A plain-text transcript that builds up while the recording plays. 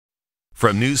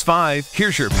From News 5,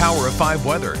 here's your Power of 5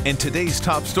 weather and today's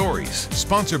top stories.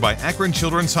 Sponsored by Akron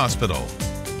Children's Hospital.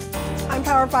 I'm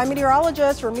Power 5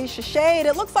 meteorologist Ramisha Shade.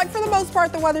 It looks like for the most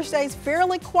part the weather stays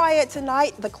fairly quiet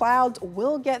tonight. The clouds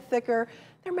will get thicker.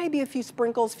 There may be a few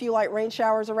sprinkles, few light rain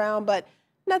showers around, but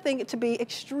nothing to be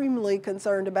extremely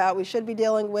concerned about. We should be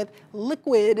dealing with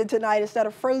liquid tonight instead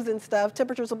of frozen stuff.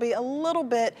 Temperatures will be a little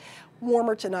bit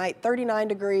warmer tonight, 39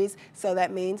 degrees. So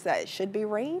that means that it should be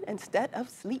rain instead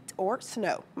of sleet or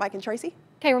snow. Mike and Tracy.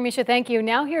 Okay, Ramisha, thank you.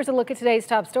 Now here's a look at today's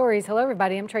top stories. Hello,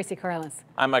 everybody. I'm Tracy Corrales.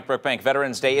 I'm Mike Brookbank.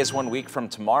 Veterans Day is 1 week from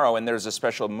tomorrow, and there's a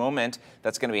special moment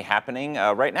that's going to be happening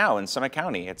right now in Summit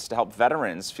County. It's to help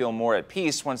veterans feel more at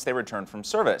peace once they return from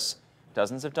service.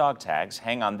 Dozens of dog tags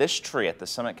hang on this tree at the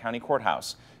Summit County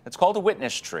Courthouse. It's called a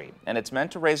witness tree, and it's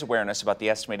meant to raise awareness about the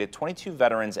estimated 22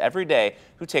 veterans every day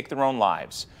who take their own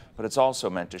lives. But it's also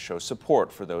meant to show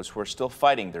support for those who are still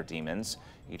fighting their demons.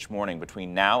 Each morning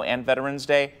between now and Veterans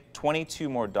Day, 22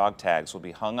 more dog tags will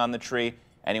be hung on the tree.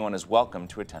 Anyone is welcome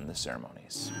to attend the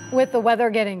ceremonies. With the weather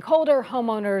getting colder,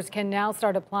 homeowners can now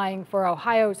start applying for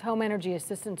Ohio's Home Energy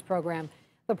Assistance Program.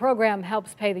 The program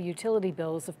helps pay the utility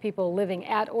bills of people living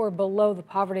at or below the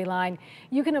poverty line.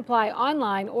 You can apply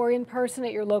online or in person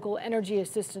at your local energy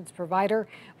assistance provider.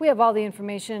 We have all the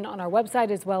information on our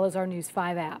website as well as our News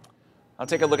 5 app. I'll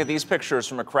take a look at these pictures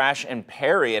from a crash in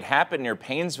Perry. It happened near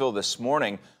Paynesville this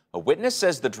morning. A witness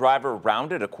says the driver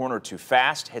rounded a corner too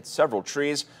fast, hit several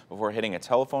trees before hitting a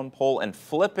telephone pole and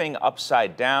flipping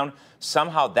upside down.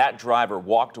 Somehow that driver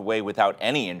walked away without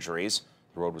any injuries.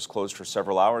 The road was closed for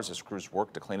several hours as crews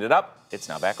worked to clean it up. It's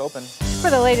now back open.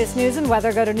 For the latest news and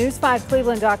weather, go to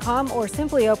news5cleveland.com or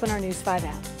simply open our News 5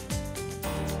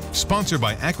 app. Sponsored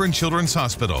by Akron Children's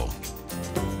Hospital.